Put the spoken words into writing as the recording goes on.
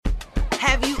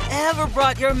Have you ever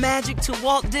brought your magic to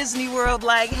Walt Disney World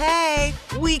like, hey,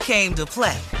 we came to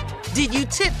play? Did you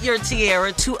tip your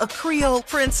tiara to a Creole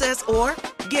princess or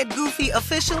get goofy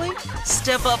officially?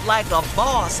 Step up like a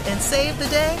boss and save the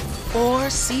day? Or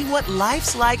see what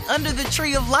life's like under the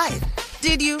tree of life?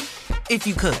 Did you? If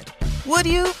you could. Would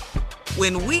you?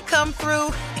 When we come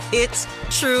through, it's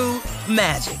true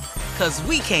magic. 'Cause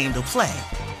we came to play.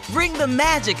 Bring the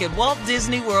magic at Walt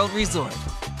Disney World Resort.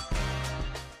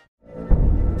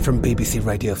 From BBC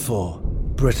Radio 4,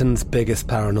 Britain's biggest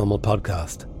paranormal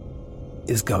podcast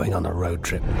is going on a road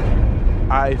trip.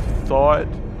 I thought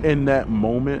in that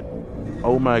moment,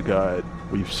 oh my God,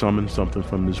 we've summoned something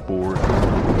from this board.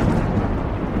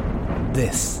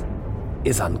 This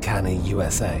is Uncanny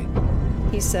USA.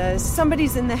 He says,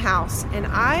 somebody's in the house, and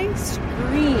I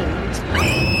screamed.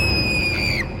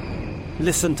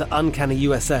 Listen to Uncanny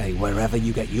USA wherever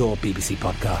you get your BBC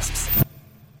podcasts,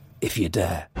 if you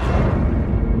dare.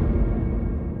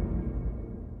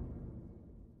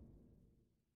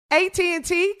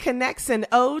 AT&T connects an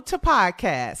ode to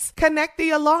podcasts. Connect the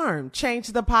alarm. Change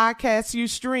the podcast you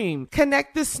stream.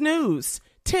 Connect the snooze.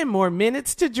 10 more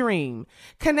minutes to dream.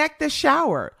 Connect the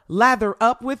shower. Lather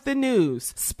up with the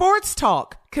news. Sports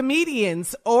talk,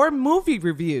 comedians, or movie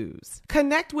reviews.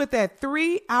 Connect with that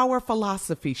 3-hour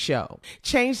philosophy show.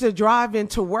 Change the drive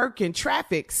into work in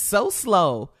traffic so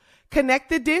slow. Connect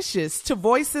the dishes to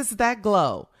voices that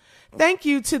glow. Thank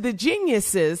you to the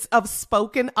geniuses of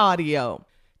spoken audio.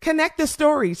 Connect the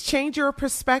stories, change your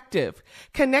perspective.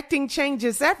 Connecting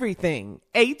changes everything.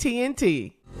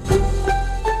 AT&T.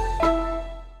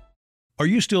 Are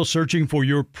you still searching for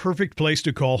your perfect place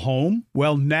to call home?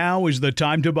 Well, now is the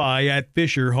time to buy at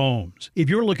Fisher Homes. If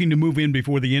you're looking to move in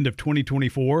before the end of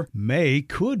 2024, May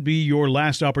could be your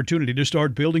last opportunity to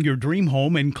start building your dream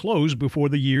home and close before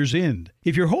the year's end.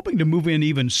 If you're hoping to move in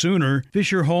even sooner,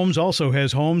 Fisher Homes also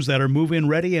has homes that are move-in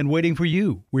ready and waiting for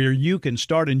you, where you can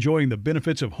start enjoying the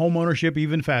benefits of homeownership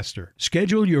even faster.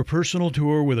 Schedule your personal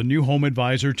tour with a new home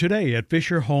advisor today at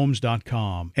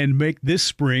FisherHomes.com and make this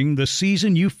spring the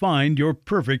season you find your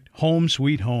perfect home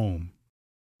sweet home.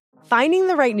 Finding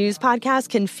the right news podcast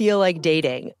can feel like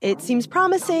dating. It seems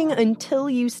promising until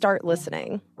you start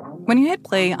listening. When you hit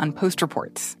play on Post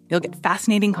Reports, you'll get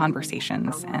fascinating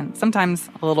conversations and sometimes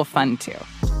a little fun, too.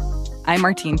 I'm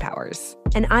Martine Powers.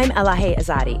 And I'm Elahe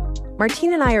Azadi.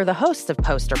 Martine and I are the hosts of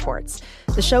Post Reports.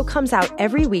 The show comes out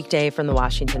every weekday from The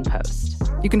Washington Post.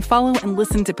 You can follow and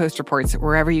listen to Post Reports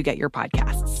wherever you get your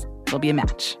podcasts. It'll be a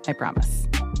match, I promise.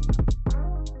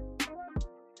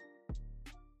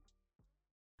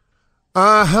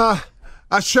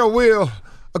 I sure will.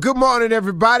 Good morning,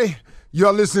 everybody.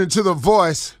 You're listening to The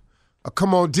Voice.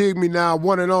 Come on, dig me now.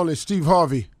 One and only Steve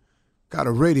Harvey. Got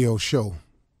a radio show.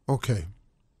 Okay.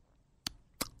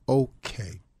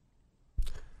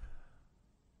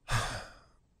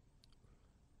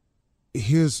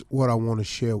 Here's what I want to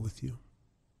share with you.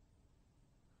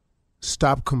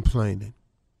 Stop complaining.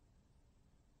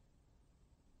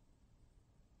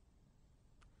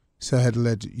 So I had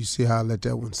to you see how I let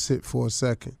that one sit for a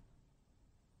second?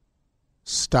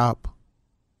 Stop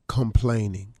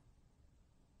complaining.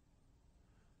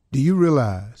 Do you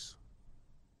realize,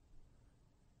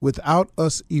 without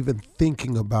us even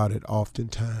thinking about it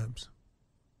oftentimes,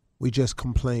 we just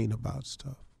complain about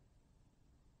stuff?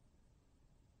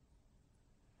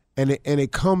 And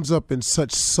it comes up in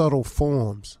such subtle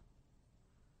forms.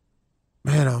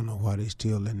 Man, I don't know why they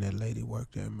still letting that lady work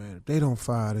there, man. If they don't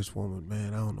fire this woman,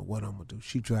 man, I don't know what I'm going to do.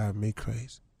 She driving me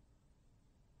crazy.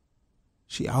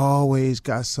 She always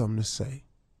got something to say.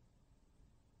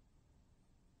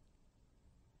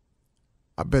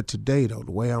 I bet today, though,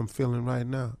 the way I'm feeling right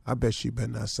now, I bet she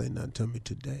better not say nothing to me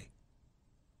today.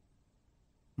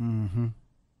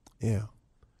 Yeah,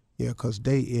 because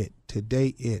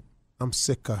today, I'm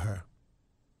sick of her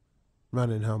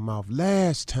running her mouth.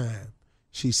 Last time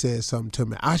she said something to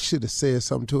me, I should have said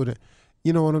something to her.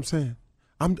 You know what I'm saying?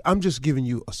 I'm just giving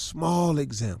you a small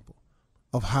example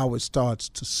of how it starts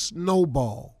to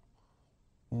snowball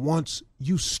once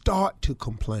you start to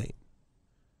complain.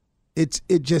 It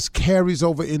just carries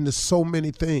over into so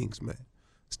many things, man.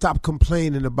 Stop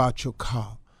complaining about your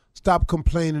car. Stop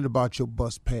complaining about your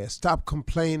bus pass. Stop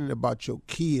complaining about your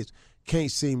kids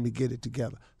can't seem to get it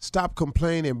together. Stop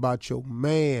complaining about your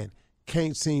man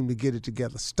can't seem to get it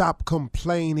together. Stop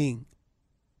complaining.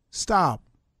 Stop.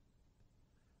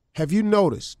 Have you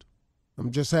noticed,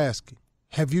 I'm just asking,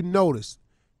 have you noticed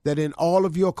that in all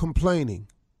of your complaining,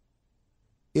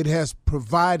 it has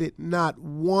provided not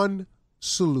one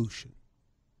solution?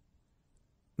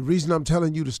 The reason I'm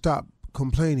telling you to stop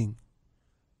complaining,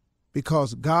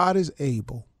 because God is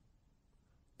able,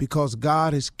 because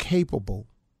God is capable.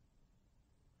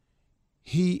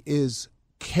 He is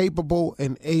capable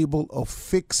and able of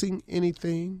fixing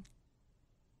anything,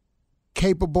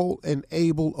 capable and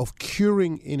able of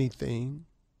curing anything,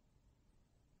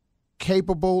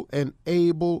 capable and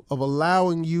able of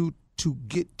allowing you to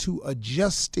get to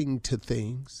adjusting to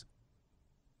things,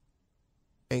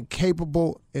 and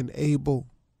capable and able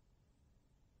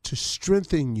to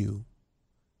strengthen you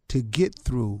to get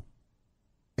through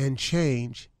and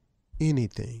change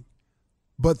anything.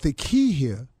 But the key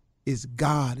here is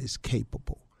God is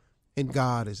capable and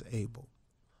God is able.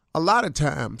 A lot of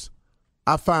times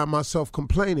I find myself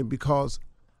complaining because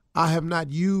I have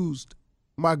not used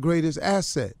my greatest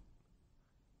asset,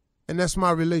 and that's my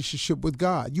relationship with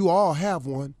God. You all have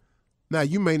one. Now,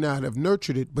 you may not have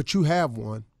nurtured it, but you have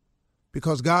one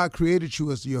because God created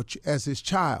you as his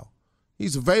child.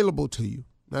 He's available to you.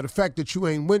 Now, the fact that you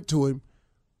ain't went to him,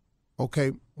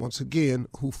 okay, once again,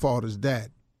 who fault is that?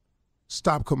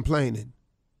 Stop complaining.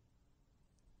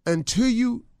 Until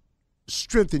you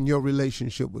strengthen your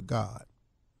relationship with God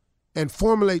and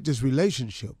formulate this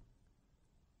relationship,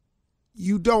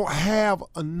 you don't have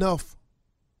enough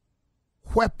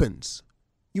weapons.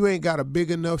 You ain't got a big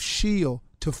enough shield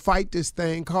to fight this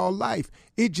thing called life.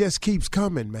 It just keeps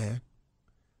coming, man.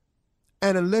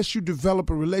 And unless you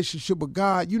develop a relationship with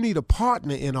God, you need a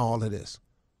partner in all of this.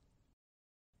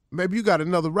 Maybe you got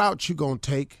another route you're going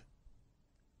to take.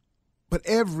 But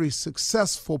every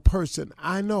successful person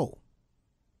I know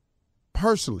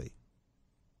personally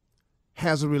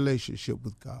has a relationship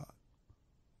with God.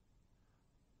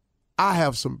 I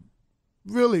have some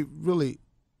really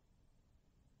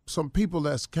some people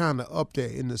that's kind of up there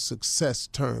in the success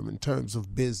term in terms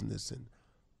of business and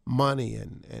money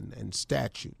and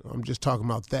statute. I'm just talking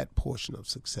about that portion of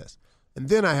success. And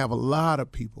then I have a lot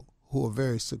of people who are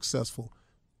very successful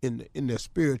in their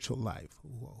spiritual life,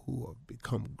 who have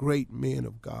become great men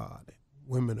of God, and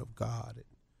women of God.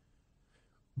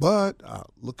 But I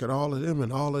look at all of them,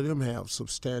 and all of them have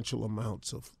substantial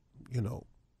amounts of,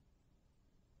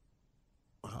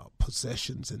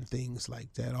 possessions and things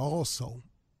like that. Also,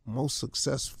 most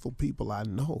successful people I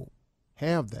know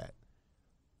have that.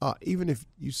 Even if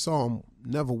you saw them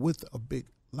never with a big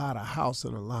lot of house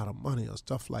and a lot of money or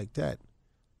stuff like that,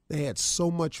 they had so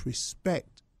much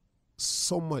respect,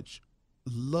 so much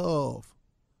love,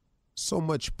 so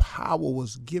much power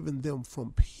was given them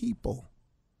from people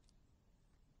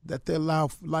that their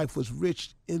life was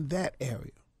rich in that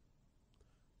area.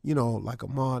 Like a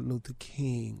Martin Luther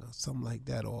King or something like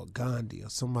that, or a Gandhi, or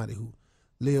somebody who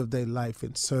lived their life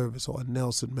in service, or a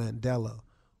Nelson Mandela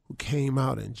who came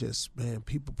out and just,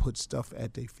 people put stuff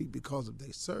at their feet because of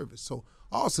their service. So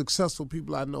all successful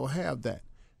people I know have that.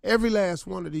 Every last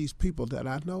one of these people that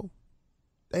I know,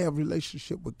 they have a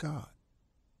relationship with God.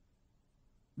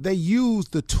 They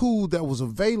used the tool that was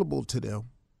available to them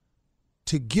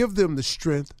to give them the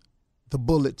strength, the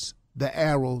bullets, the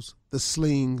arrows, the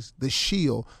slings, the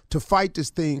shield to fight this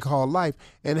thing called life,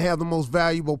 and have the most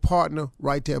valuable partner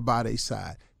right there by their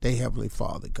side, their Heavenly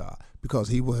Father, God, because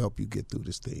he will help you get through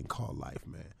this thing called life,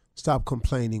 man. Stop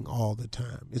complaining all the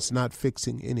time. It's not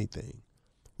fixing anything.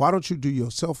 Why don't you do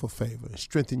yourself a favor and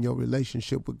strengthen your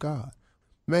relationship with God?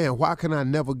 Man, why can I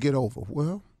never get over?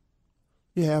 Well,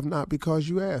 you have not because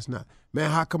you ask not.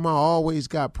 Man, how come I always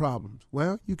got problems?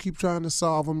 Well, you keep trying to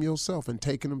solve them yourself and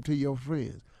taking them to your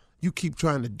friends. You keep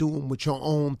trying to do them with your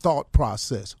own thought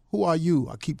process. Who are you?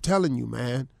 I keep telling you,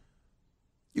 man.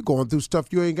 You're going through stuff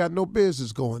you ain't got no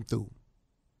business going through.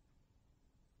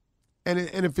 And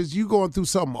if it's you going through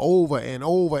something over and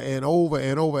over and over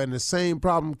and over, and the same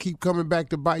problem keep coming back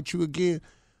to bite you again,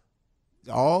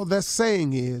 all that's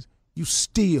saying is you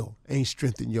still ain't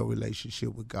strengthened your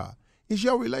relationship with God. It's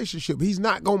your relationship. He's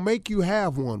not going to make you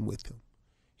have one with him.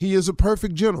 He is a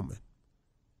perfect gentleman.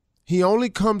 He only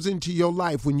comes into your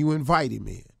life when you invite him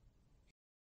in.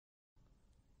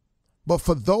 But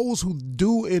for those who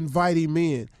do invite him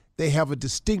in, they have a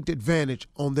distinct advantage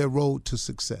on their road to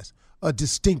success. A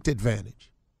distinct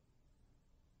advantage.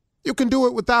 You can do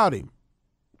it without him.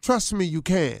 Trust me, you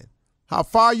can. How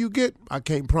far you get, I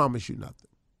can't promise you nothing.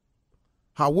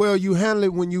 How well you handle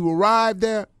it when you arrive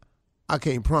there, I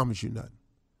can't promise you nothing.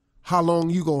 How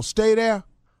long you gonna stay there,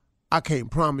 I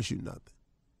can't promise you nothing.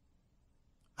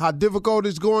 How difficult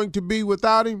it's going to be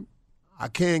without him, I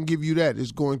can't give you that.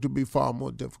 It's going to be far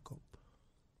more difficult.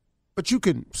 But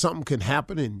something can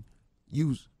happen and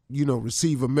you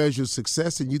receive a measure of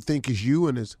success and you think it's you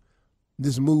and it's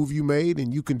this move you made,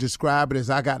 and you can describe it as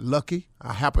I got lucky.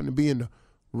 I happened to be in the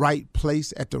right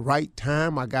place at the right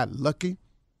time. I got lucky.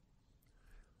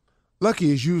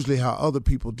 Lucky is usually how other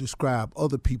people describe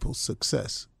other people's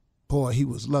success. boy, he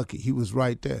was lucky. He was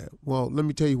right there. Well, let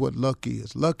me tell you what luck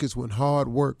is. Luck is when hard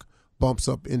work bumps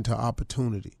up into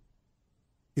opportunity.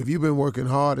 If you've been working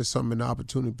hard at something and the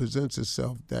opportunity presents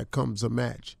itself, that comes a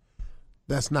match.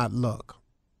 That's not luck.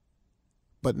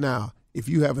 But now, if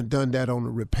you haven't done that on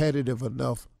a repetitive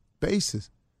enough basis,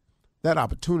 that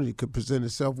opportunity could present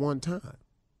itself one time.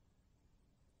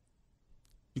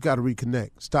 You got to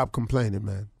reconnect. Stop complaining,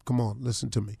 man. Come on, listen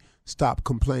to me. Stop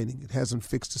complaining. It hasn't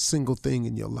fixed a single thing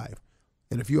in your life.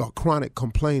 And if you're a chronic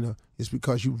complainer, it's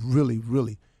because you really,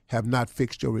 really have not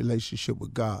fixed your relationship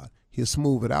with God. He'll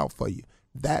smooth it out for you.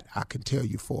 That I can tell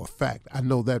you for a fact. I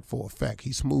know that for a fact.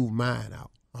 He smoothed mine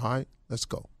out. All right, let's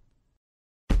go.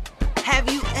 Have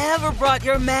you ever brought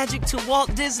your magic to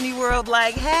Walt Disney World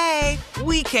like, hey,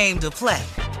 we came to play?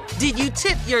 Did you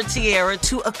tip your tiara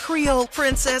to a Creole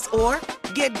princess or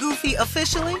get goofy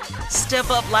officially? Step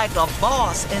up like a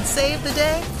boss and save the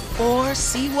day? Or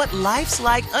see what life's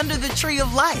like under the tree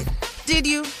of life? Did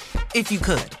you? If you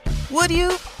could. Would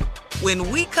you? When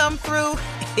we come through,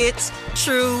 it's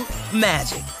true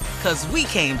magic. 'Cause we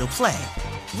came to play.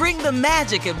 Bring the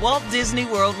magic at Walt Disney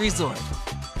World Resort.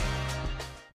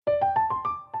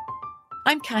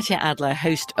 I'm Katya Adler,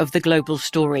 host of The Global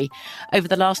Story. Over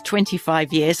the last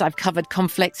 25 years, I've covered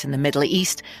conflicts in the Middle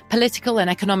East, political and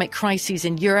economic crises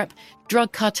in Europe,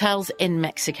 drug cartels in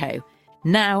Mexico.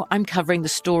 Now I'm covering the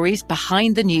stories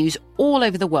behind the news all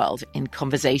over the world in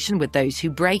conversation with those who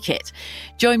break it.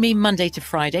 Join me Monday to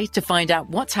Friday to find out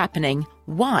what's happening,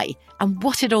 why, and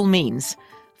what it all means.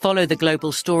 Follow The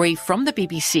Global Story from the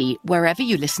BBC wherever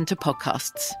you listen to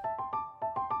podcasts.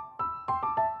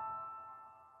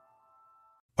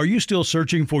 Are you still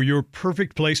searching for your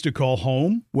perfect place to call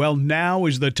home? Well, now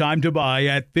is the time to buy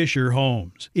at Fisher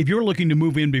Homes. If you're looking to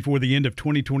move in before the end of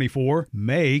 2024,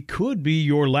 May could be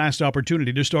your last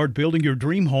opportunity to start building your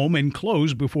dream home and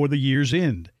close before the year's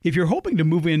end. If you're hoping to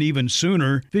move in even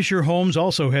sooner, Fisher Homes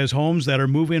also has homes that are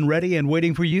move-in ready and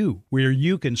waiting for you, where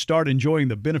you can start enjoying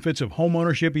the benefits of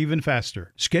homeownership even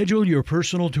faster. Schedule your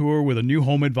personal tour with a new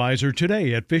home advisor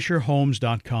today at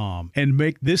FisherHomes.com and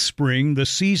make this spring the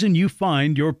season you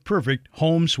find your perfect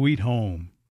home sweet home.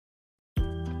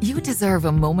 You deserve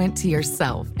a moment to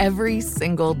yourself every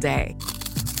single day.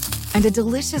 And a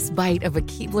delicious bite of a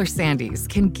Keebler Sandies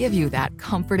can give you that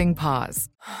comforting pause.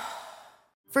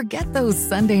 Forget those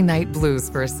Sunday night blues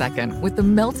for a second with the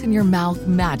melt-in-your-mouth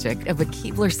magic of a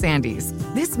Keebler Sandies.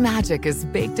 This magic is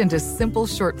baked into simple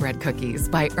shortbread cookies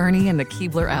by Ernie and the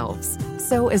Keebler Elves.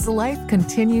 So as life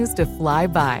continues to fly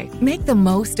by, make the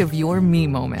most of your me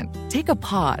moment. Take a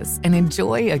pause and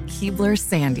enjoy a Keebler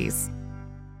Sandies.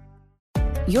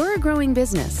 You're a growing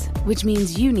business, which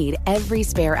means you need every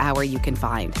spare hour you can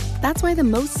find. That's why the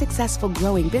most successful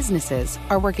growing businesses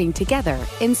are working together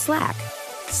in Slack.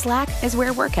 Slack is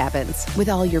where work happens, with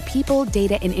all your people,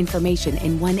 data, and information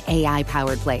in one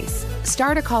AI-powered place.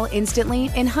 Start a call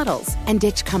instantly in huddles and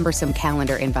ditch cumbersome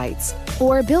calendar invites.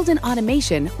 Or build an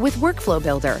automation with Workflow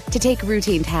Builder to take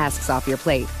routine tasks off your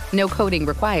plate. No coding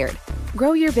required.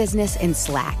 Grow your business in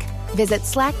Slack. Visit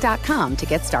slack.com to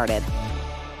get started.